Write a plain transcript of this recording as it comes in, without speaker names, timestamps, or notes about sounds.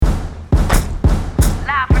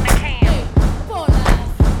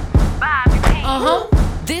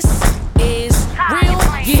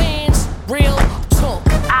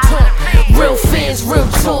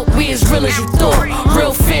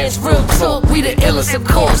we the illest of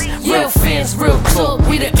course. Real fans, real talk,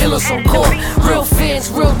 we the illest on court. Real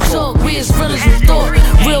fans, real talk, we as real as you thought.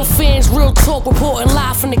 Real fans, real talk, reporting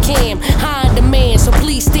live from the cam. High in demand, so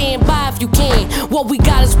please stand by if you can. What we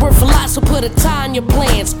got is worth a lot, so put a tie in your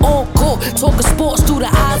plans. On court, talking sports through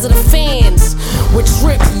the eyes of the fans. With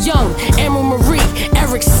Trip Young, Emma Marie,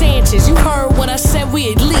 Eric Sanchez. You heard what I said,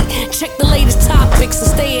 we elite. Check the latest topics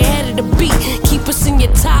and stay ahead of the beat. Keep us in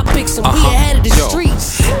your topics and we ahead of the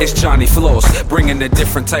streets. It's Johnny Floss, bringing a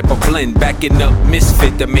different type of blend. Backing up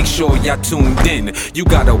Misfit to make sure y'all tuned in. You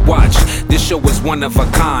gotta watch, this show is one of a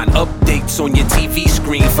kind. Updates on your TV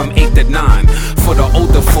screen from 8 to 9. For the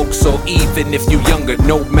older folks, or even if you younger,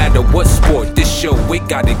 no matter what sport, this show, we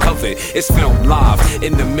got it covered. It's filmed live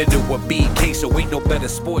in the middle of BK, so ain't no better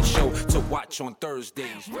sports show to watch on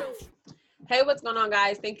Thursdays. Hey, what's going on,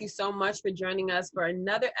 guys? Thank you so much for joining us for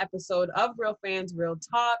another episode of Real Fans, Real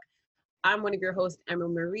Talk. I'm one of your hosts,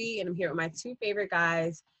 Emerald Marie, and I'm here with my two favorite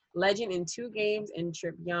guys, Legend in 2 games and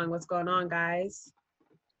Trip Young. What's going on, guys?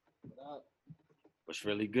 What's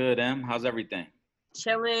really good, Em? How's everything?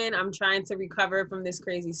 Chilling. I'm trying to recover from this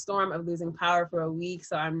crazy storm of losing power for a week,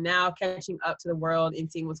 so I'm now catching up to the world and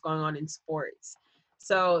seeing what's going on in sports.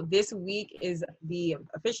 So this week is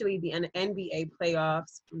officially the NBA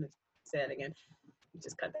playoffs. I'm going to say that again.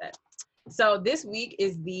 Just cut that. So this week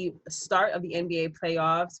is the start of the NBA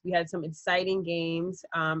playoffs. We had some exciting games,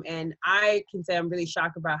 and I can say I'm really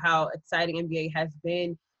shocked about how exciting NBA has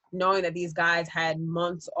been, knowing that these guys had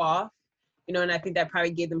months off, and I think that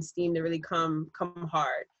probably gave them steam to really come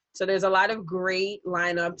hard. So there's a lot of great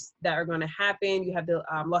lineups that are going to happen. You have the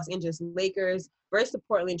Los Angeles Lakers versus the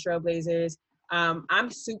Portland Trail Blazers. I'm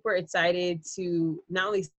super excited to not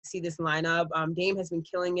only see this lineup. Dame has been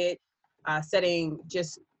killing it,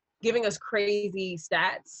 giving us crazy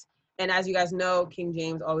stats. And as you guys know, King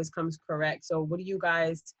James always comes correct. So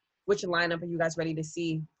which lineup are you guys ready to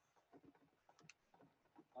see?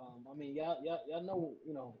 Y'all know,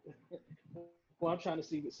 who I'm trying to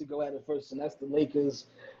see go at it first, and that's the Lakers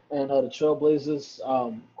and the Trailblazers.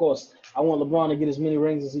 Of course, I want LeBron to get as many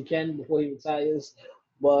rings as he can before he retires.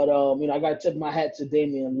 But, I got to tip my hat to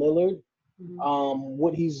Damian Lillard. Mm-hmm.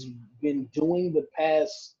 What he's been doing the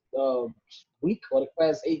past week or the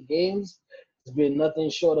past 8 games has been nothing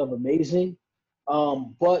short of amazing.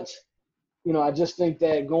 But I just think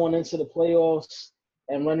that going into the playoffs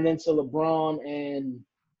and running into LeBron and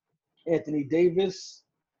Anthony Davis,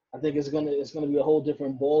 I think it's gonna be a whole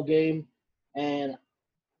different ball game. And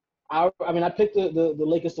I picked the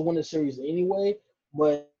Lakers to win the series anyway,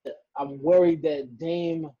 but I'm worried that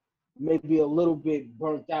Dame may be a little bit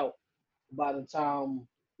burnt out by the time,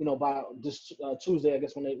 by this Tuesday, I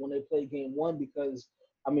guess, when they play game 1, because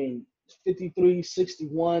 53,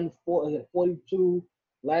 61, 42.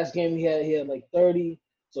 Last game he had like 30.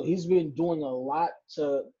 So he's been doing a lot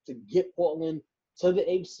to get Portland to the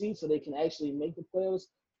HC so they can actually make the playoffs.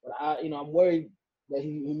 But I'm worried that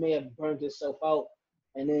he may have burned himself out.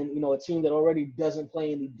 And then, a team that already doesn't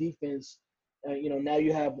play any defense, now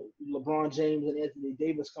you have LeBron James and Anthony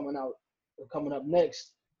Davis coming up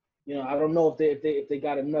next. I don't know if they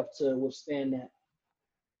got enough to withstand that.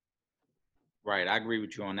 Right, I agree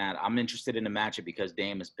with you on that. I'm interested in the matchup because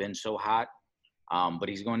Dame has been so hot, but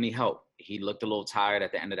he's going to need help. He looked a little tired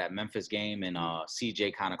at the end of that Memphis game, and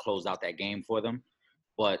CJ kind of closed out that game for them.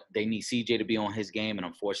 But they need CJ to be on his game, and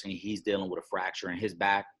unfortunately, he's dealing with a fracture in his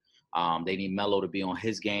back. They need Melo to be on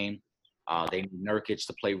his game. They need Nurkic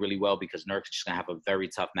to play really well because Nurkic is going to have a very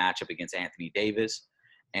tough matchup against Anthony Davis.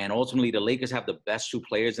 And ultimately, the Lakers have the best 2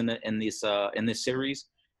 players in this series.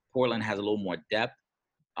 Portland has a little more depth.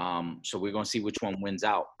 So we're going to see which one wins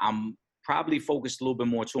out. I'm probably focused a little bit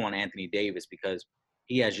more too on Anthony Davis because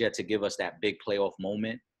he has yet to give us that big playoff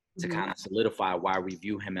moment to kind of solidify why we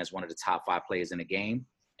view him as one of the top 5 players in the game.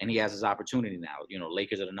 And he has his opportunity now.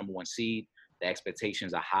 Lakers are the number 1 seed. The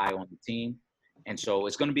expectations are high on the team. And so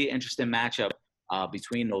it's going to be an interesting matchup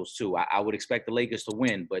between those two. I would expect the Lakers to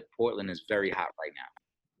win, but Portland is very hot right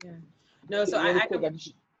now. Yeah. No, so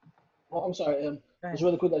I'm sorry, just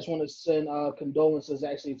really quick, I just want to send condolences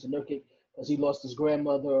actually to Nurkic because he lost his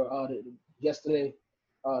grandmother yesterday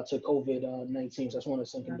to COVID-19. So I just want to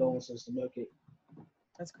send condolences to Nurkic.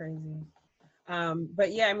 That's crazy.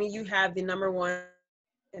 But yeah, you have the number 1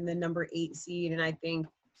 and the number 8 seed, and I think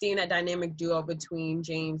seeing that dynamic duo between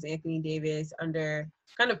James, Anthony Davis under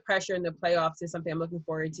kind of pressure in the playoffs is something I'm looking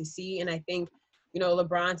forward to see. And I think,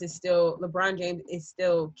 LeBron James is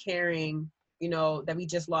still carrying, that we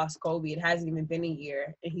just lost Kobe. It hasn't even been a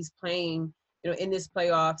year, and he's playing, in this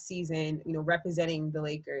playoff season, representing the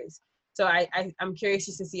Lakers. So I'm curious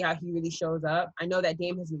just to see how he really shows up. I know that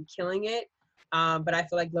Dame has been killing it, But I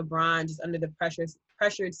feel like LeBron, just under the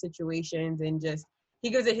pressured situations, and just he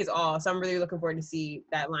gives it his all. So I'm really looking forward to see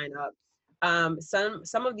that lineup.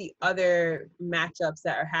 Some of the other matchups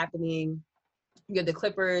that are happening, you have the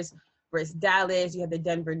Clippers versus Dallas. You have the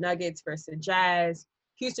Denver Nuggets versus the Jazz.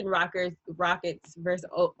 Houston Rockets versus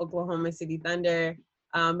Oklahoma City Thunder.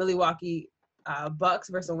 Milwaukee Bucks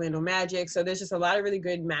versus Orlando Magic. So there's just a lot of really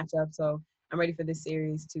good matchups. So I'm ready for this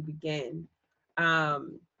series to begin.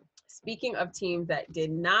 Speaking of teams that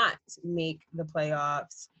did not make the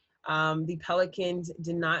playoffs, the Pelicans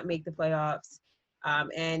did not make the playoffs.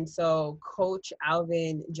 And so Coach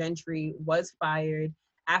Alvin Gentry was fired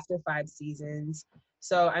after 5 seasons.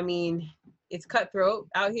 So, I mean, it's cutthroat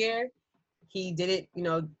out here. He didn't,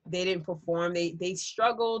 they didn't perform. They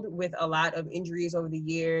struggled with a lot of injuries over the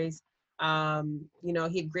years. He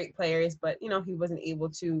had great players, but, he wasn't able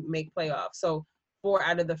to make playoffs. So 4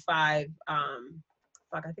 out of the 5,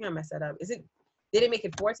 I think I messed that up. Did it make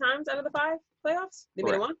it 4 times out of the 5 playoffs? They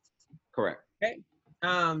made it once? Correct. Okay.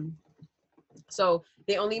 So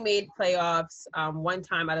they only made playoffs 1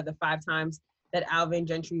 time out of the 5 times that Alvin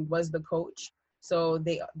Gentry was the coach. So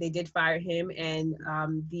they did fire him, and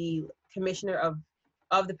the commissioner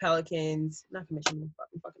of the Pelicans, not commissioner,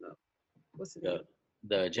 I'm fucking up. What's his name?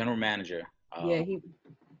 The general manager. Yeah, he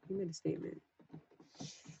made a statement.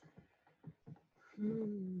 I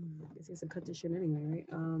guess he has to cut this shit anyway,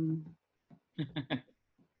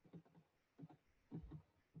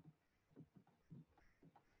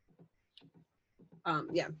 right?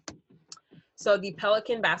 Yeah. So the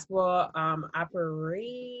Pelican basketball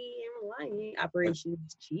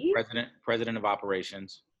operations chief, president of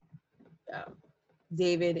operations,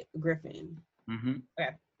 David Griffin. Mm-hmm.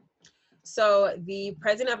 Okay. So the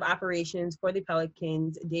president of operations for the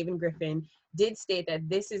Pelicans, David Griffin, did state that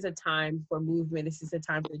this is a time for movement. This is a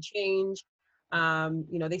time for change.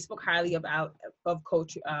 They spoke highly of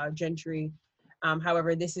Coach Gentry.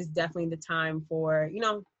 However, this is definitely the time for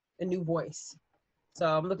a new voice. So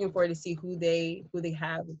I'm looking forward to see who they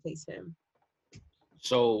have replace him.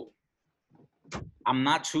 So I'm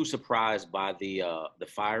not too surprised by the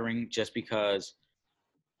firing, just because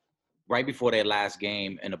right before their last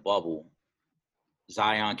game in the bubble,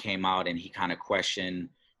 Zion came out and he kind of questioned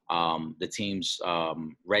the team's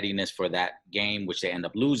readiness for that game, which they end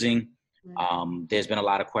up losing. Right. There's been a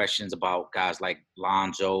lot of questions about guys like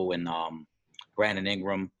Lonzo and Brandon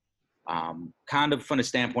Ingram. Kind of from the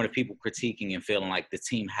standpoint of people critiquing and feeling like the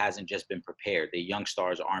team hasn't just been prepared. The young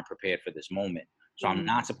stars aren't prepared for this moment. So I'm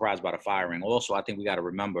not surprised by the firing. Also, I think we got to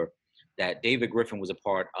remember that David Griffin was a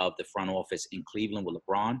part of the front office in Cleveland with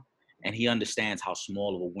LeBron, and he understands how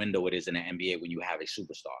small of a window it is in the NBA when you have a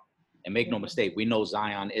superstar. And make no mistake, we know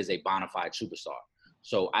Zion is a bona fide superstar.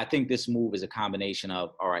 So I think this move is a combination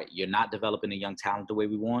of, all right, you're not developing a young talent the way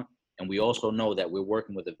we want, and we also know that we're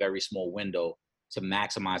working with a very small window to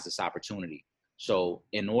maximize this opportunity. So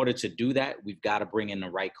in order to do that, we've got to bring in the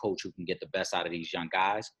right coach who can get the best out of these young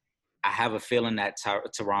guys. I have a feeling that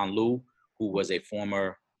Tyronn Lue, who was a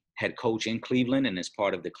former head coach in Cleveland and is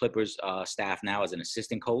part of the Clippers staff now as an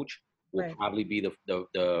assistant coach, will probably be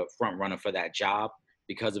the front runner for that job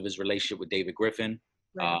because of his relationship with David Griffin.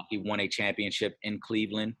 Right. He won a championship in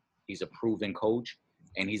Cleveland. He's a proven coach,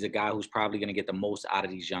 and he's a guy who's probably going to get the most out of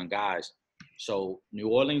these young guys. So New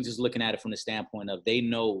Orleans is looking at it from the standpoint of they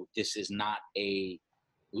know this is not a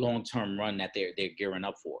long-term run that they're gearing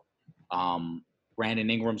up for. Brandon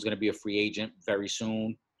Ingram's going to be a free agent very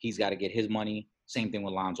soon. He's got to get his money. Same thing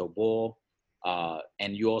with Lonzo Ball.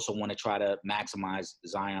 And you also want to try to maximize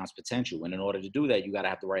Zion's potential. And in order to do that, you got to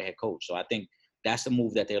have the right head coach. So I think that's the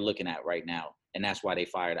move that they're looking at right now. And that's why they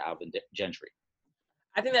fired Alvin Gentry.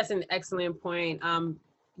 I think that's an excellent point.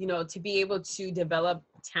 To be able to develop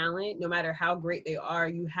talent, no matter how great they are,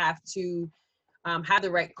 you have to have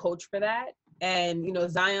the right coach for that. And,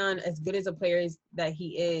 Zion, as good as a player that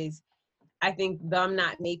he is, I think them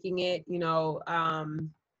not making it,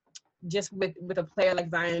 just with a player like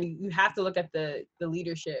Zion, you have to look at the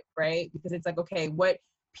leadership, right? Because it's like, okay, what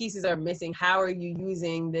pieces are missing? How are you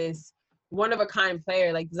using this one-of-a-kind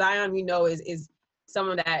player? Like Zion, we know is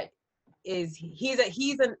someone that he's a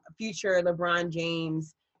future LeBron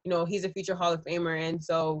James. He's a future Hall of Famer. And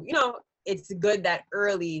so, it's good that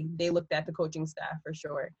early they looked at the coaching staff for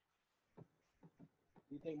sure.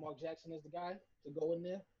 Do you think Mark Jackson is the guy to go in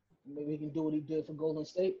there? Maybe he can do what he did for Golden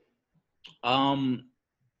State?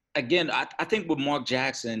 Again, I think with Mark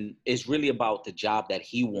Jackson, it's really about the job that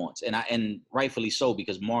he wants. And rightfully so,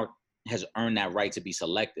 because Mark has earned that right to be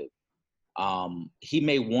selective. He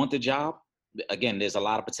may want the job. Again, there's a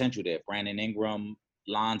lot of potential there. Brandon Ingram,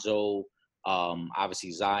 Lonzo,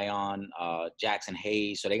 Obviously Zion, Jackson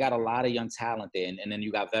Hayes. So they got a lot of young talent there. And then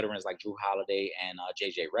you got veterans like Drew Holiday and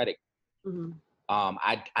JJ Redick. Mm-hmm.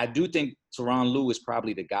 I do think Tyronn Lue is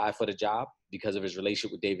probably the guy for the job because of his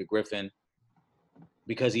relationship with David Griffin,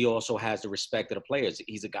 because he also has the respect of the players.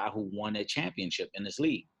 He's a guy who won a championship in this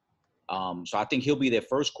league. So I think he'll be their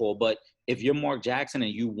first call. But if you're Mark Jackson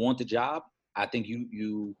and you want the job, I think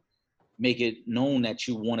you make it known that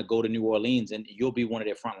you want to go to New Orleans, and you'll be one of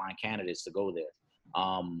their frontline candidates to go there.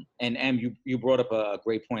 And you brought up a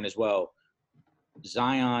great point as well.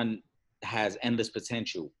 Zion has endless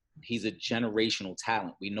potential. He's a generational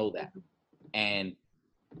talent. We know that. And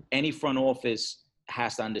any front office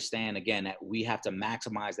has to understand, again, that we have to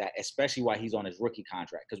maximize that, especially while he's on his rookie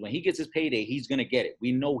contract. Because when he gets his payday, he's going to get it.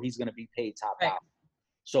 We know he's going to be paid top dollar.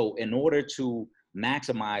 So in order to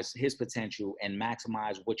maximize his potential and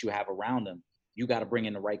maximize what you have around him, you got to bring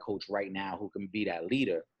in the right coach right now who can be that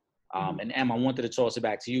leader. And Em, I wanted to toss it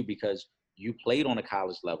back to you because you played on a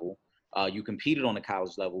college level. You competed on a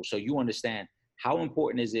college level. So you understand how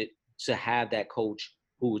important is it to have that coach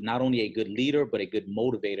who is not only a good leader, but a good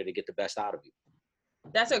motivator to get the best out of you?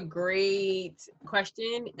 That's a great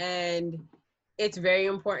question, and it's very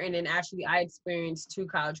important. And actually, I experienced 2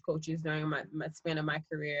 college coaches during my span of my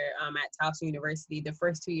career at Towson University. The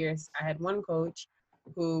first 2 years, I had one coach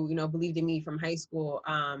who, believed in me from high school.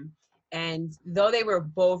 And though they were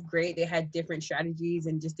both great, they had different strategies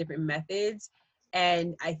and just different methods.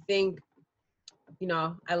 And I think,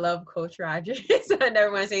 I love Coach Rogers. I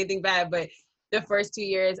never want to say anything bad, but the first 2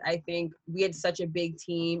 years, I think we had such a big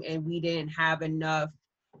team and we didn't have enough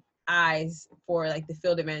eyes for like the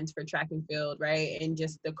field events for track and field, right? And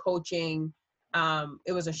just the coaching,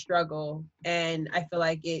 it was a struggle. And I feel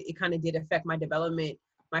like it kind of did affect my development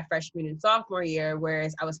my freshman and sophomore year,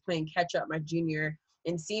 whereas I was playing catch up my junior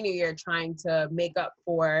and senior year, trying to make up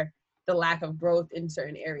for the lack of growth in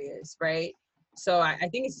certain areas, right? So I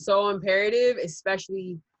think it's so imperative,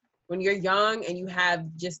 especially when you're young and you have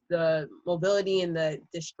just the mobility and the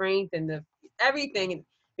strength and the everything.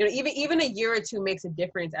 Even a year or two makes a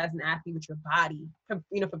difference as an athlete with your body,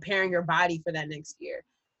 preparing your body for that next year.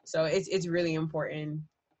 So it's really important.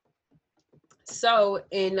 So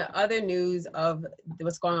in other news of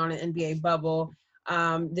what's going on in the NBA bubble,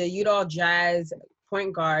 the Utah Jazz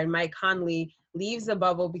point guard, Mike Conley, leaves the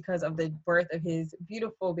bubble because of the birth of his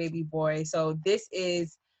beautiful baby boy. So this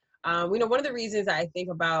is, one of the reasons I think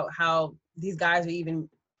about how these guys are even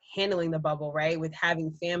handling the bubble, right? With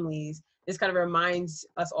having families, this kind of reminds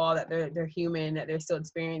us all that they're human, that they're still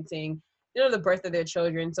experiencing, the birth of their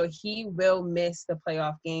children. So he will miss the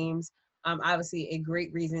playoff games. Obviously a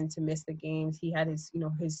great reason to miss the games. He had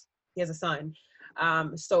he has a son.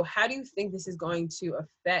 So how do you think this is going to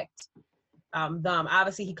affect them?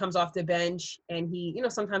 Obviously he comes off the bench and he,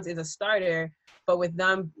 sometimes is a starter, but with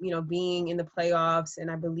them, being in the playoffs,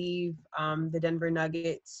 and I believe the Denver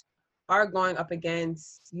Nuggets are going up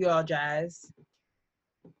against Utah Jazz.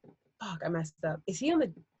 Fuck, I messed up. Is he on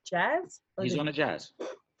the Jazz? He's on the Jazz.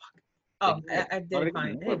 Oh, I did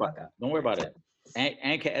fine. Don't worry about it.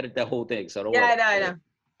 And can edit that whole thing, so don't worry. Yeah,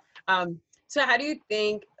 I know. So how do you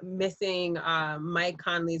think missing Mike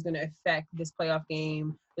Conley is going to affect this playoff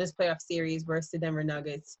game, this playoff series versus the Denver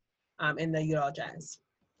Nuggets and the Utah Jazz?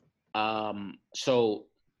 So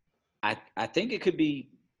I think it could be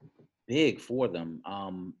big for them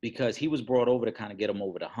because he was brought over to kind of get them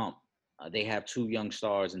over the hump. They have 2 young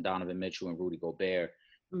stars in Donovan Mitchell and Rudy Gobert,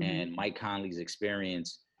 and Mike Conley's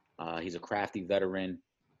experience. He's a crafty veteran.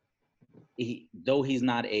 Though he's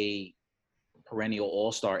not a perennial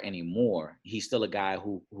all-star anymore, he's still a guy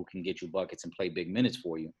who can get you buckets and play big minutes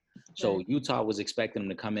for you. So Utah was expecting him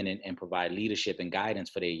to come in and provide leadership and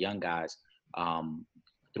guidance for their young guys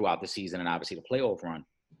throughout the season and obviously the playoff run.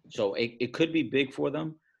 So it could be big for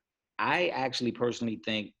them. I actually personally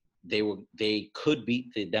think they could beat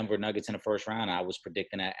the Denver Nuggets in the first round. I was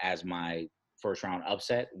predicting that as my first round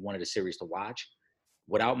upset, one of the series to watch.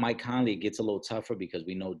 Without Mike Conley, it gets a little tougher because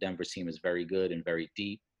we know Denver's team is very good and very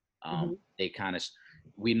deep.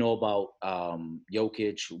 We know about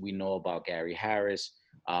Jokic, we know about Gary Harris,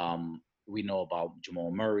 we know about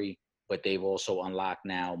Jamal Murray, but they've also unlocked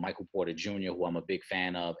now Michael Porter Jr., who I'm a big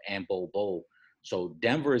fan of, and Bol. So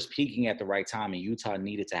Denver is peaking at the right time, and Utah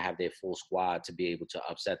needed to have their full squad to be able to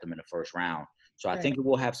upset them in the first round. So I think it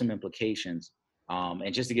will have some implications.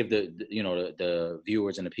 And just to give the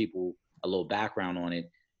viewers and the people a little background on it,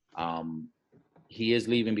 he is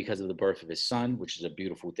leaving because of the birth of his son, which is a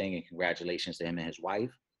beautiful thing, and congratulations to him and his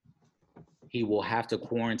wife. He will have to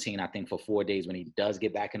quarantine, I think, for 4 days when he does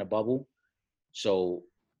get back in the bubble. So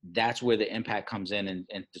that's where the impact comes in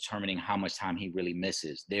determining how much time he really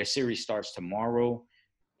misses. Their series starts tomorrow.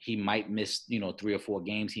 He might miss, 3 or 4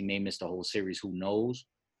 games. He may miss the whole series. Who knows?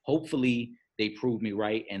 Hopefully they prove me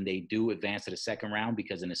right and they do advance to the second round,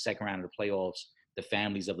 because in the second round of the playoffs, the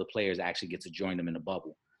families of the players actually get to join them in the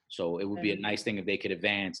bubble. So it would be a nice thing if they could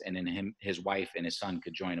advance, and then his wife and his son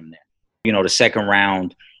could join them there. The second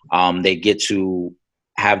round, they get to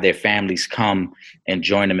have their families come and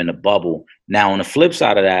join them in the bubble. Now, on the flip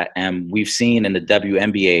side of that, and we've seen in the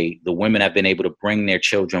WNBA, the women have been able to bring their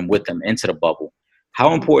children with them into the bubble.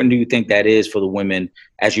 How important do you think that is for the women,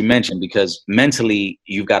 as you mentioned, because mentally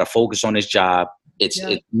you've got to focus on this job. It's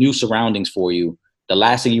new surroundings for you. The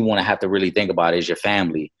last thing you want to have to really think about is your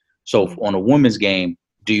family. So on a women's game,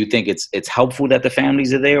 do you think it's helpful that the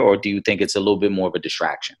families are there, or do you think it's a little bit more of a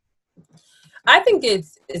distraction? I think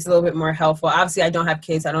it's a little bit more helpful. Obviously, I don't have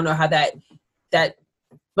kids. I don't know how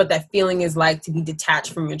what that feeling is like to be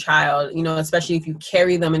detached from your child, especially if you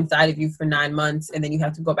carry them inside of you for 9 months and then you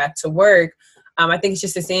have to go back to work. I think it's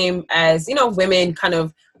just the same as, women kind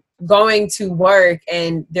of going to work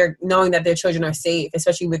and they're knowing that their children are safe,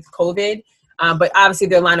 especially with COVID. But obviously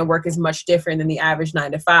their line of work is much different than the average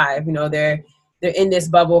 9 to 5. They're in this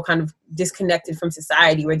bubble, kind of disconnected from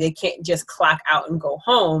society, where they can't just clock out and go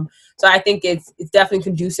home. So I think it's definitely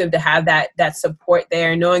conducive to have that support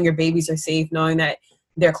there, knowing your babies are safe, knowing that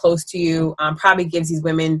they're close to you, probably gives these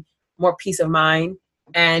women more peace of mind.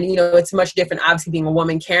 And, it's much different, obviously, being a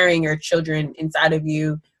woman carrying your children inside of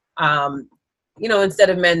you, instead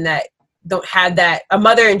of men that don't have that. A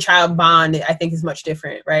mother and child bond, I think, is much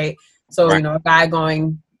different, right? So, right. A guy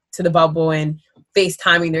going to the bubble and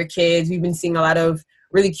FaceTiming their kids. We've been seeing a lot of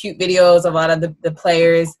really cute videos of a lot of the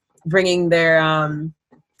players bringing their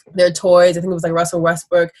toys. I think it was like Russell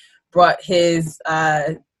Westbrook brought his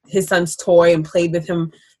son's toy and played with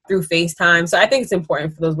him through FaceTime. So I think it's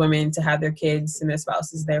important for those women to have their kids and their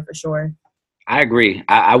spouses there for sure. I agree.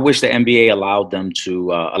 I wish the NBA allowed them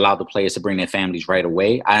to allow the players to bring their families right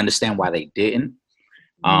away. I understand why they didn't.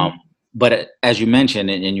 But as you mentioned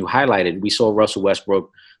and you highlighted, we saw Russell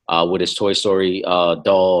Westbrook with his Toy Story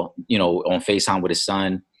doll, on FaceTime with his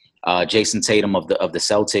son. Jason Tatum of the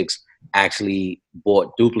Celtics actually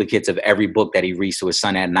bought duplicates of every book that he reads to his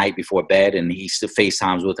son at night before bed, and he still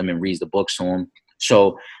FaceTimes with him and reads the books to him.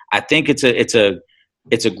 So I think it's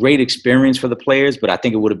a great experience for the players, but I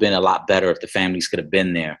think it would have been a lot better if the families could have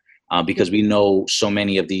been there, because we know so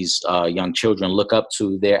many of these young children look up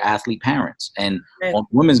to their athlete parents. And on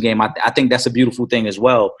the women's game, I think that's a beautiful thing as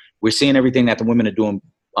well. We're seeing everything that the women are doing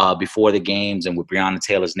before the games, and with Breonna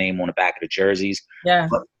Taylor's name on the back of the jerseys. Yeah.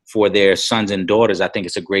 But for their sons and daughters, I think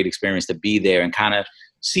it's a great experience to be there and kind of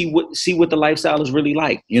see what the lifestyle is really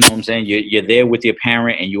like. You know what I'm saying? You're there with your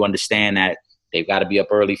parent, and you understand that they've got to be up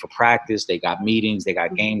early for practice. They got meetings. They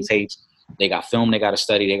got game tapes. They got film they got to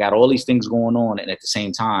study. They got all these things going on. And at the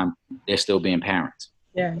same time, they're still being parents.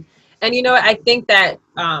 Yeah. And, I think that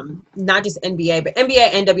not just NBA, but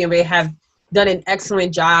NBA and WNBA have done an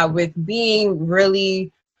excellent job with being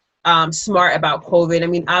really smart about COVID. I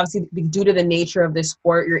mean, obviously, due to the nature of this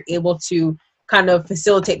sport, you're able to kind of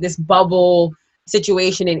facilitate this bubble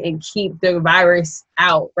situation and keep the virus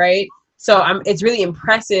out, right? So it's really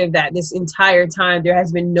impressive that this entire time there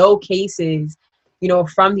has been no cases,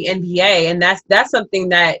 from the NBA, and that's something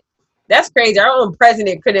that's crazy. Our own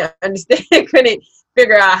president couldn't understand, couldn't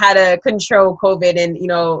figure out how to control COVID, and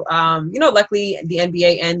luckily the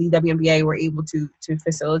NBA and the WNBA were able to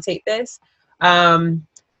facilitate this.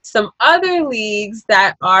 Some other leagues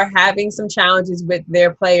that are having some challenges with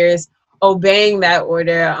their players obeying that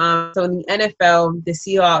order. So in the NFL, the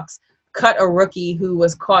Seahawks cut a rookie who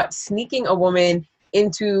was caught sneaking a woman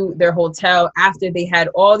into their hotel after they had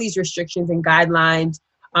all these restrictions and guidelines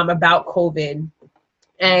about COVID.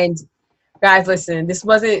 And guys, listen, this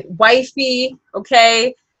wasn't wifey,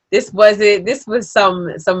 okay? This was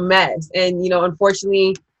some mess. And,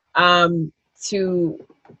 unfortunately, to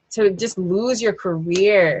just lose your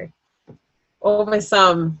career over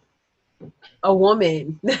a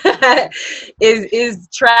woman is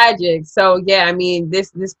tragic. So yeah, I mean,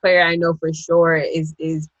 this player I know for sure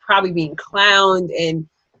is probably being clowned, and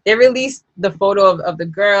they released the photo of the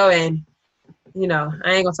girl, and I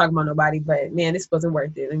ain't gonna talk about nobody, but man, this wasn't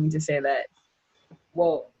worth it. Let me just say that.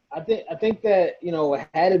 Well, I think that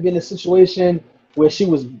had it been a situation where she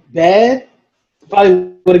was bad,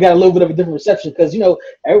 probably would have got a little bit of a different reception, because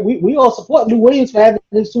we all support Lou Williams for having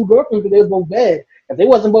his 2 girlfriends, because they were both bad. If they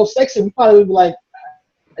wasn't both sexy, we probably would be like,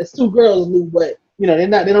 it's 2 girls, Lou, but they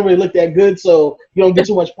don't really look that good, so you don't get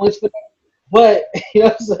too much points for that. But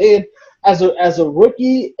what I'm saying, as a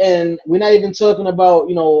rookie, and we're not even talking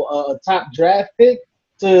about a top draft pick,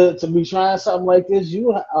 to be trying something like this.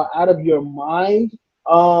 You are out of your mind.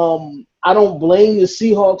 I don't blame the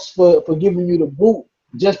Seahawks for giving you the boot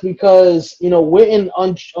just because, you know, we're in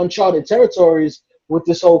uncharted territories with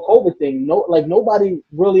this whole COVID thing. Nobody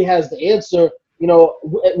really has the answer, you know,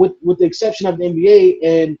 with the exception of the NBA,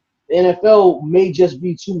 and the NFL may just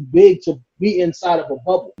be too big to be inside of a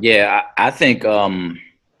bubble. Yeah, I think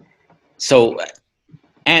so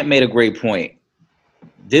Ant made a great point.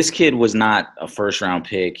 This kid was not a first-round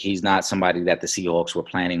pick. He's not somebody that the Seahawks were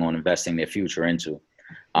planning on investing their future into.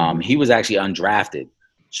 He was actually undrafted.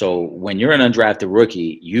 So when you're an undrafted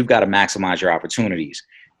rookie, you've got to maximize your opportunities.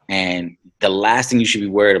 And the last thing you should be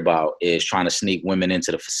worried about is trying to sneak women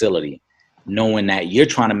into the facility, knowing that you're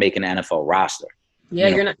trying to make an NFL roster. Yeah,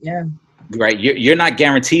 you're not. Yeah. Right. You're not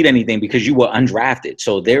guaranteed anything because you were undrafted.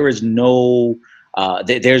 So there is no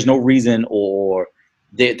there's no reason or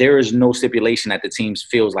there is no stipulation that the team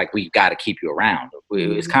feels like we've got to keep you around.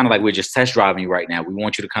 It's kind of like we're just test driving you right now. We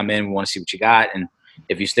want you to come in. We want to see what you got. And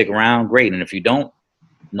if you stick around, great. And if you don't,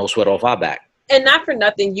 no sweat off our back. And not for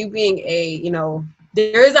nothing, you being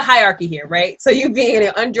there is a hierarchy here, right? So you being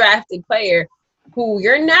an undrafted player who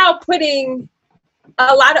you're now putting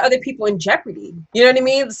a lot of other people in jeopardy. You know what I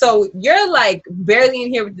mean? So you're like barely in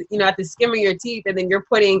here, at the skim of your teeth. And then you're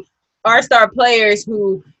putting our star players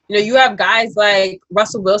who, you have guys like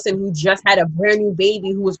Russell Wilson, who just had a brand new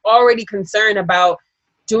baby, who was already concerned about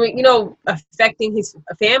doing, affecting his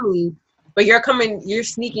family, but you're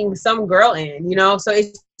sneaking some girl in, so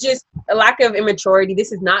it's just a lack of immaturity.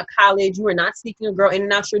 This is not college. You are not sneaking a girl in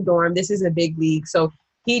and out your dorm. This is a big league. So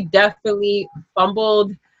he definitely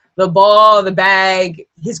fumbled the ball, the bag,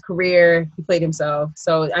 his career. He played himself.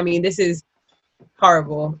 So, I mean, this is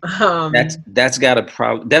horrible. That's got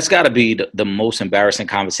to be the most embarrassing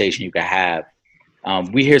conversation you could have.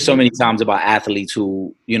 We hear so many times about athletes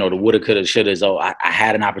who, the woulda, coulda, shouldas. Oh, I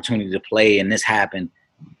had an opportunity to play and this happened.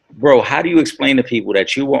 Bro, how do you explain to people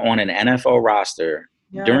that you were on an NFL roster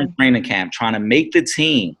during training camp trying to make the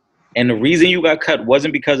team, and the reason you got cut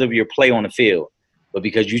wasn't because of your play on the field, but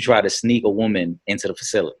because you tried to sneak a woman into the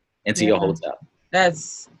facility, into your hotel?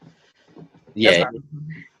 That's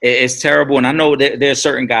it's terrible. And I know that there's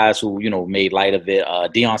certain guys who, made light of it.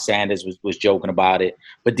 Deion Sanders was joking about it.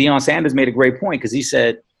 But Deion Sanders made a great point because he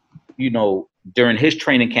said, during his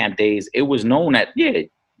training camp days, it was known that,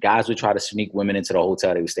 guys would try to sneak women into the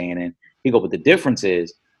hotel they were staying in. He go, but the difference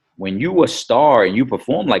is when you a star and you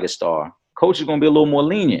perform like a star, coach is going to be a little more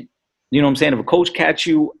lenient. You know what I'm saying? If a coach catch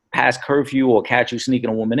you past curfew or catch you sneaking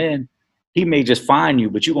a woman in, he may just fine you,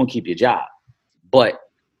 but you're going to keep your job. But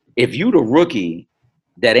if you the rookie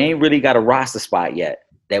that ain't really got a roster spot yet,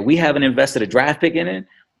 that we haven't invested a draft pick in it,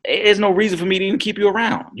 there's no reason for me to even keep you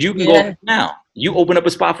around. You can go now. You open up a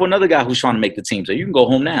spot for another guy who's trying to make the team, so you can go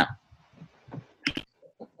home now.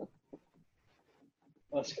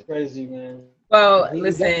 That's crazy, man. Well,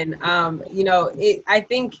 listen, I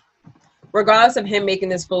think regardless of him making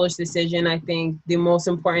this foolish decision, I think the most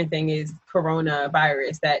important thing is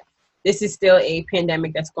coronavirus, that this is still a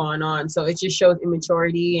pandemic that's going on. So it just shows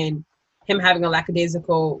immaturity and him having a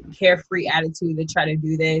lackadaisical, carefree attitude to try to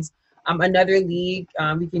do this. Another league,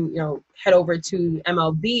 we can, head over to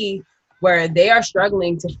MLB, where they are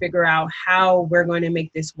struggling to figure out how we're going to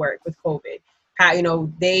make this work with COVID. How,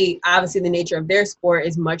 they obviously the nature of their sport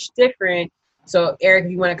is much different. So, Eric,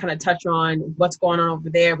 if you want to kind of touch on what's going on over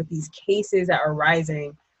there with these cases that are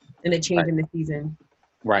rising and the change in the season.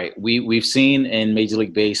 Right. We've seen in Major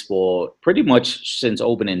League Baseball pretty much since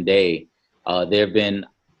opening day, there have been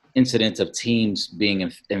incidents of teams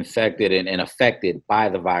being infected and affected by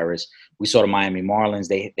the virus. We saw the Miami Marlins.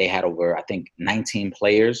 They had over, I think, 19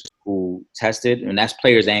 players who tested, and that's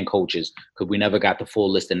players and coaches, because we never got the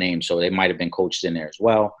full list of names, so they might have been coached in there as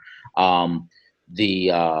well.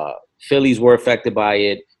 The Phillies were affected by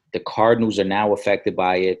it. The Cardinals are now affected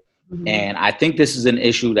by it. Mm-hmm. And I think this is an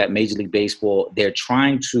issue that Major League Baseball, they're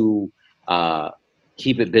trying to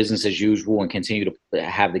keep it business as usual and continue to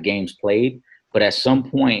have the games played. But at some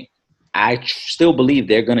point, I still believe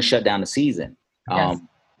they're going to shut down the season. Yes.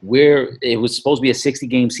 It was supposed to be a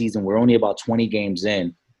 60-game season. We're only about 20 games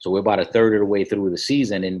in. So we're about a third of the way through the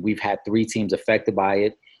season, and we've had 3 teams affected by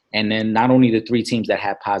it. And then not only the 3 teams that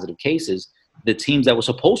had positive cases, the teams that were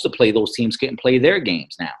supposed to play those teams couldn't play their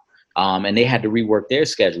games now. And they had to rework their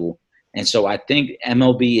schedule. And so I think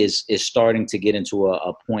MLB is starting to get into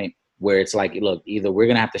a point where it's like, look, either we're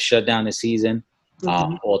going to have to shut down the season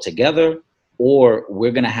altogether, or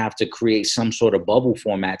we're going to have to create some sort of bubble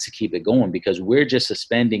format to keep it going, because we're just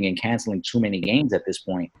suspending and canceling too many games at this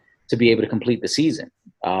point to be able to complete the season.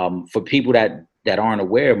 For people that aren't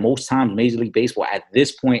aware, most times Major League Baseball at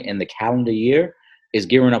this point in the calendar year is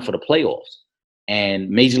gearing up for the playoffs. And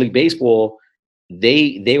Major League Baseball,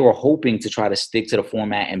 they were hoping to try to stick to the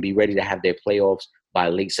format and be ready to have their playoffs by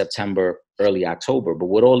late September, early October. But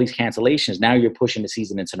with all these cancellations, now you're pushing the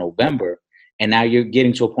season into November, and now you're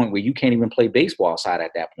getting to a point where you can't even play baseball outside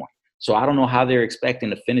at that point. So I don't know how they're expecting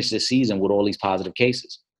to finish this season with all these positive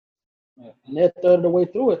cases. And they're third of the way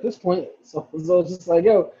through at this point. So it's just like,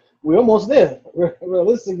 yo, we're almost there.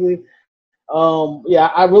 Realistically,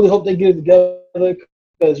 I really hope they get it together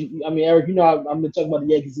because, I mean, Eric, you know, I've been talking about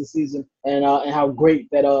the Yankees this season and how great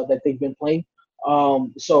that they've been playing.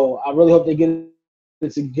 So I really hope they get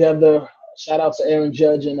it together. Shout out to Aaron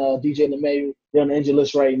Judge and DJ LeMahieu. They're on the injury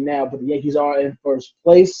list right now, but the Yankees are in first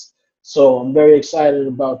place. So I'm very excited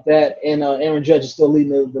about that. And Aaron Judge is still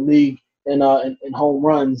leading the league in home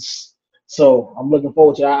runs. So I'm looking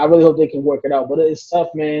forward to it. I really hope they can work it out. But it's tough,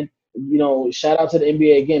 man. You know, shout out to the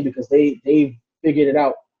NBA again because they figured it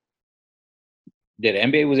out. Yeah, the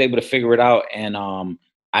NBA was able to figure it out. And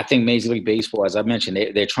I think Major League Baseball, as I mentioned,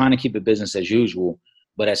 they're trying to keep it business as usual.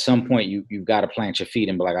 But at some point, you've got to plant your feet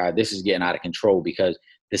and be like, all right, this is getting out of control because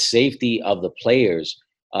the safety of the players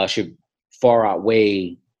should far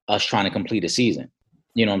outweigh us trying to complete a season.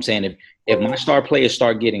 You know what I'm saying? If my star players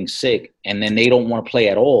start getting sick and then they don't want to play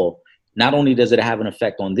at all, not only does it have an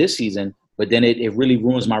effect on this season, but then it really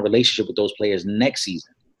ruins my relationship with those players next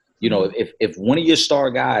season. You know, if one of your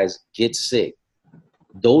star guys gets sick,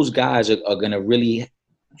 those guys are going to really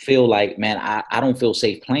feel like, man, I don't feel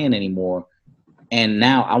safe playing anymore. And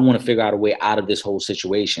now I want to figure out a way out of this whole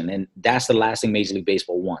situation. And that's the last thing Major League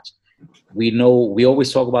Baseball wants. We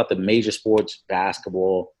always talk about the major sports,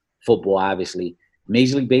 basketball, football, obviously.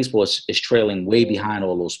 Major League Baseball is trailing way behind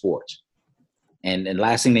all those sports. And the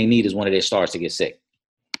last thing they need is one of their stars to get sick.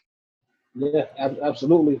 Yeah,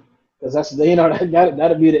 absolutely. Because that's, you know,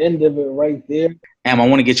 that'll be the end of it right there. I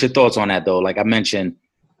want to get your thoughts on that, though. Like I mentioned,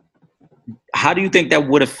 how do you think that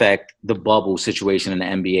would affect the bubble situation in the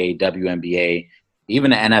NBA, WNBA,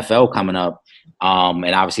 even the NFL coming up,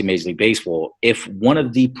 and obviously Major League Baseball, if one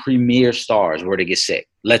of the premier stars were to get sick?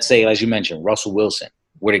 Let's say, as you mentioned, Russell Wilson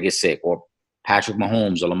were to get sick, or Patrick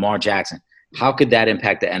Mahomes or Lamar Jackson. How could that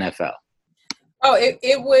impact the NFL? Oh,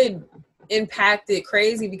 it would impact it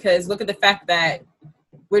crazy because look at the fact that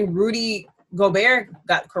when Rudy Gobert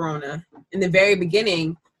got corona in the very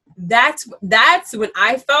beginning, that's when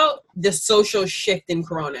I felt the social shift in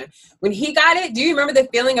corona. When he got it, do you remember the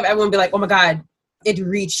feeling of everyone be like, oh my God, it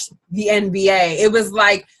reached the NBA? It was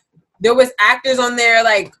like there was actors on there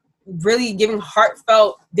like really giving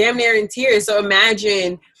heartfelt, damn near in tears. So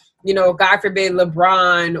imagine, you know, God forbid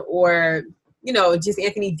LeBron or, you know, just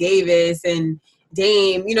Anthony Davis and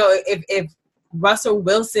Dame, you know, if Russell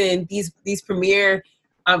Wilson, these premier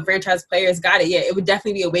franchise players got it, yeah, it would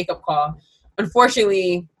definitely be a wake-up call.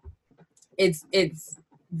 Unfortunately, it's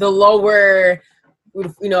the lower,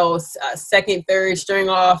 you know, second, third string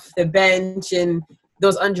off the bench and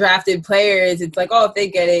those undrafted players. It's like, oh, if they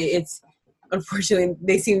get it, it's unfortunately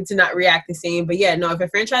they seem to not react the same. But yeah, no, if a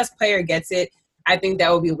franchise player gets it, I think that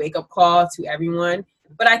will be a wake-up call to everyone.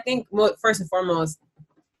 But I think first and foremost,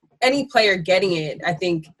 any player getting it, I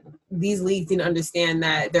think these leagues need to understand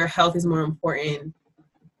that their health is more important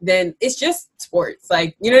than it's just sports.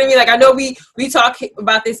 Like, you know what I mean? Like, I know we talk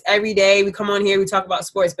about this every day. We come on here, we talk about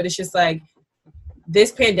sports, but it's just like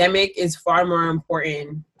this pandemic is far more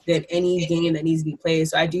important than any game that needs to be played.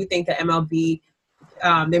 So I do think that MLB,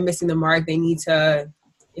 they're missing the mark.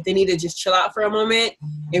 If they need to just chill out for a moment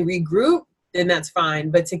and regroup, then that's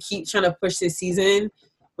fine. But to keep trying to push this season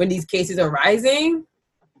when these cases are rising,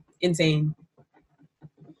 insane.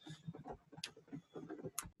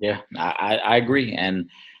 Yeah, I agree. And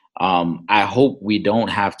I hope we don't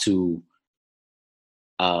have to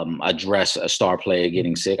address a star player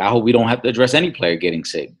getting sick. I hope we don't have to address any player getting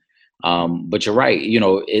sick. But you're right. You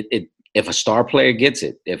know, if a star player gets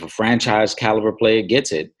it, if a franchise caliber player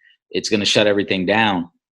gets it, it's going to shut everything down.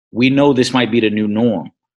 We know this might be the new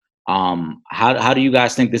norm. How do you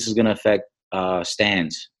guys think this is going to affect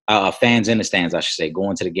fans in the stands, I should say,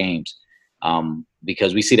 going to the games?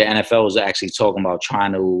 Because we see the NFL is actually talking about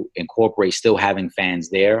trying to incorporate still having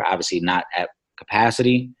fans there, obviously not at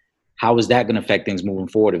capacity. How is that going to affect things moving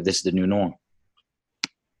forward if this is the new norm?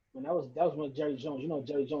 And that was when Jerry Jones. You know,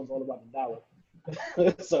 Jerry Jones all about the dollar.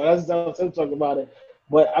 So that's him talking about it.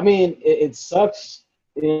 But I mean, it sucks,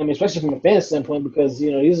 especially from a fan standpoint, because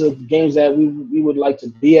you know these are games that we would like to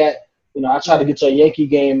be at. You know, I try to get to a Yankee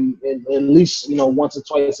game at least once or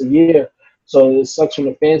twice a year. So it sucks from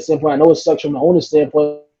the fan standpoint. I know it sucks from the owner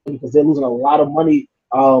standpoint because they're losing a lot of money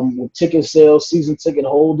with ticket sales, season ticket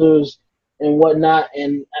holders, and whatnot.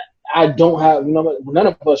 And I don't have, none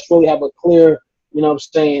of us really have a clear you know what I'm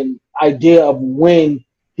saying, idea of when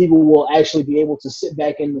people will actually be able to sit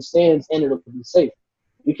back in the stands and it'll be safe.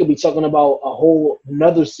 We could be talking about a whole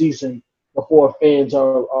another season before fans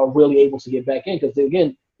are really able to get back in because,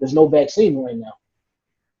 again, there's no vaccine right now.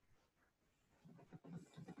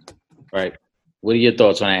 Right. What are your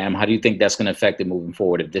thoughts on that, Em? How do you think that's going to affect it moving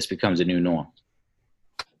forward if this becomes a new norm?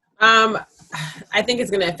 I think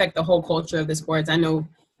it's going to affect the whole culture of the sports. I know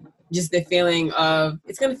just the feeling of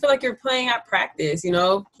it's going to feel like you're playing at practice, you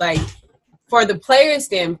know, like for the player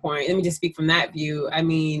standpoint, let me just speak from that view. I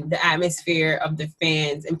mean, the atmosphere of the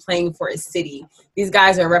fans and playing for a city. These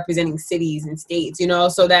guys are representing cities and states, you know,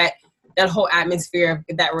 so that whole atmosphere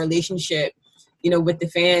of that relationship, you know, with the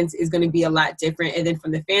fans is going to be a lot different. And then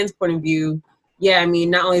from the fans' point of view, yeah, I mean,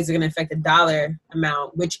 not only is it going to affect the dollar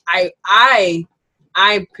amount, which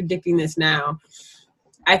I'm predicting this now.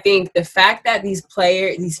 I think the fact that these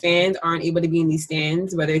fans aren't able to be in these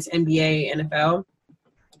stands, whether it's NBA, NFL,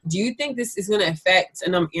 do you think this is going to affect,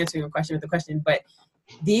 and I'm answering a question with a question, but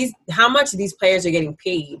how much these players are getting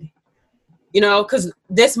paid? You know, because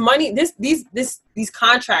this money, these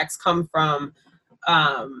contracts come from,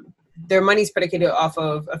 their money's predicated off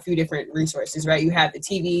of a few different resources, right? You have the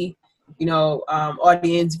TV, you know,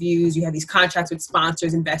 audience views, you have these contracts with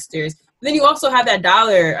sponsors, investors. But then you also have that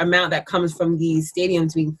dollar amount that comes from these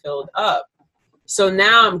stadiums being filled up. So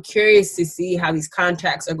now I'm curious to see how these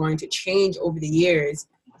contracts are going to change over the years.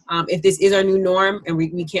 If this is our new norm and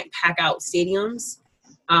we can't pack out stadiums,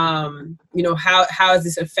 you know, how is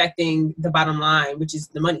this affecting the bottom line, which is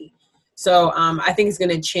the money? So I think it's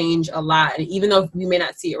going to change a lot. And even though we may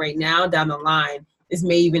not see it right now, down the line, this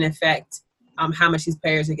may even affect how much these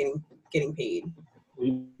players are getting paid.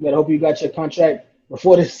 You gotta hope you got your contract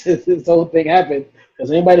before this whole thing happened,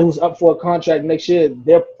 because anybody who's up for a contract next year,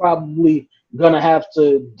 they're probably gonna have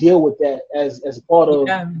to deal with that as part of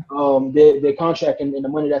their contract and the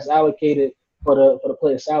money that's allocated for the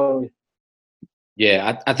player's salary.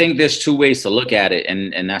 Yeah, I think there's two ways to look at it,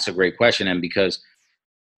 and that's a great question. And because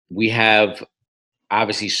we have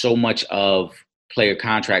obviously so much of player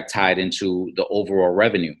contract tied into the overall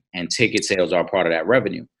revenue, and ticket sales are part of that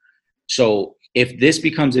revenue. So if this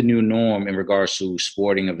becomes a new norm in regards to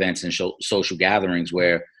sporting events and social gatherings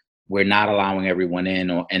where we're not allowing everyone in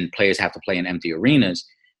and players have to play in empty arenas,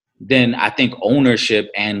 then I think ownership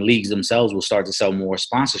and leagues themselves will start to sell more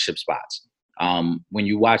sponsorship spots. When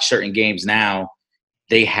you watch certain games now,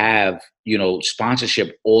 they have, you know,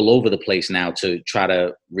 sponsorship all over the place now to try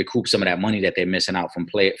to recoup some of that money that they're missing out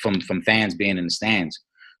from fans being in the stands.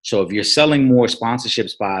 So if you're selling more sponsorship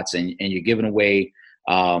spots and you're giving away,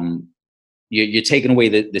 you're taking away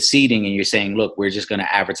the seating and you're saying, look, we're just going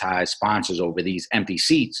to advertise sponsors over these empty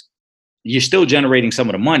seats, you're still generating some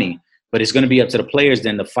of the money, but it's going to be up to the players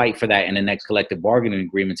then to fight for that in the next collective bargaining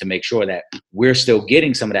agreement to make sure that we're still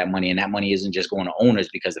getting some of that money and that money isn't just going to owners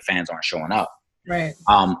because the fans aren't showing up. Right.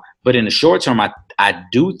 But in the short term, I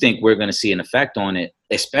do think we're going to see an effect on it,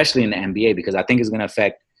 especially in the NBA, because I think it's going to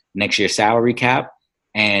affect next year's salary cap.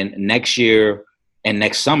 And next year and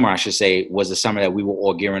next summer, I should say, was the summer that we were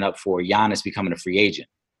all gearing up for Giannis becoming a free agent.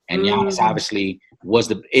 And Giannis obviously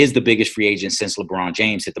is the biggest free agent since LeBron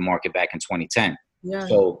James hit the market back in 2010. Yeah.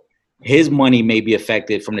 So his money may be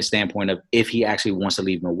affected from the standpoint of if he actually wants to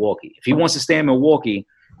leave Milwaukee. If he wants to stay in Milwaukee,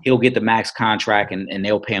 he'll get the max contract and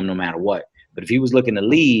they'll pay him no matter what. But if he was looking to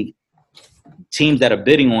leave, teams that are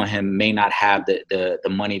bidding on him may not have the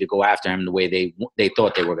money to go after him the way they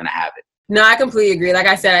thought they were going to have it. No, I completely agree. Like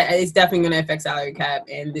I said, it's definitely going to affect salary cap.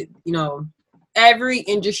 And, you know, every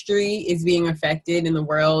industry is being affected in the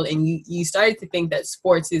world. And you started to think that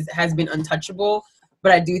sports has been untouchable.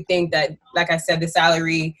 But I do think that, like I said, the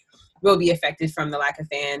salary will be affected from the lack of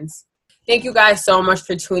fans. Thank you guys so much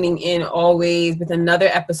for tuning in always with another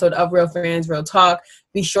episode of Real Fans, Real Talk.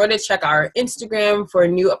 Be sure to check our Instagram for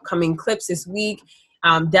new upcoming clips this week.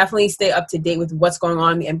 Definitely stay up to date with what's going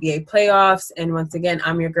on in the NBA playoffs. And once again,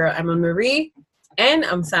 I'm your girl, Emma Marie. And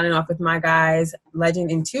I'm signing off with my guys,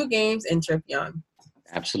 Legend in 2 games and Trip Young.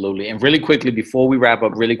 Absolutely. And really quickly, before we wrap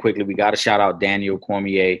up, we got to shout out Daniel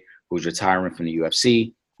Cormier, who's retiring from the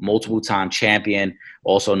UFC. Multiple-time champion,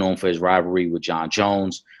 also known for his rivalry with John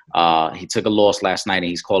Jones. He took a loss last night, and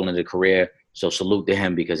he's calling it a career. So salute to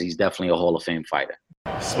him because he's definitely a Hall of Fame fighter.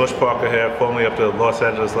 Smush Parker here, formerly of the Los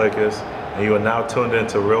Angeles Lakers, and you are now tuned in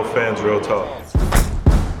to Real Fans, Real Talk.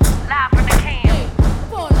 Live from the can.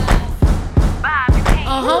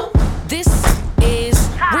 This is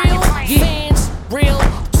Real Fans, Real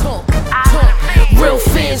Talk. Real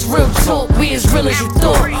Fans, Real Talk. We as real as you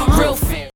thought. Real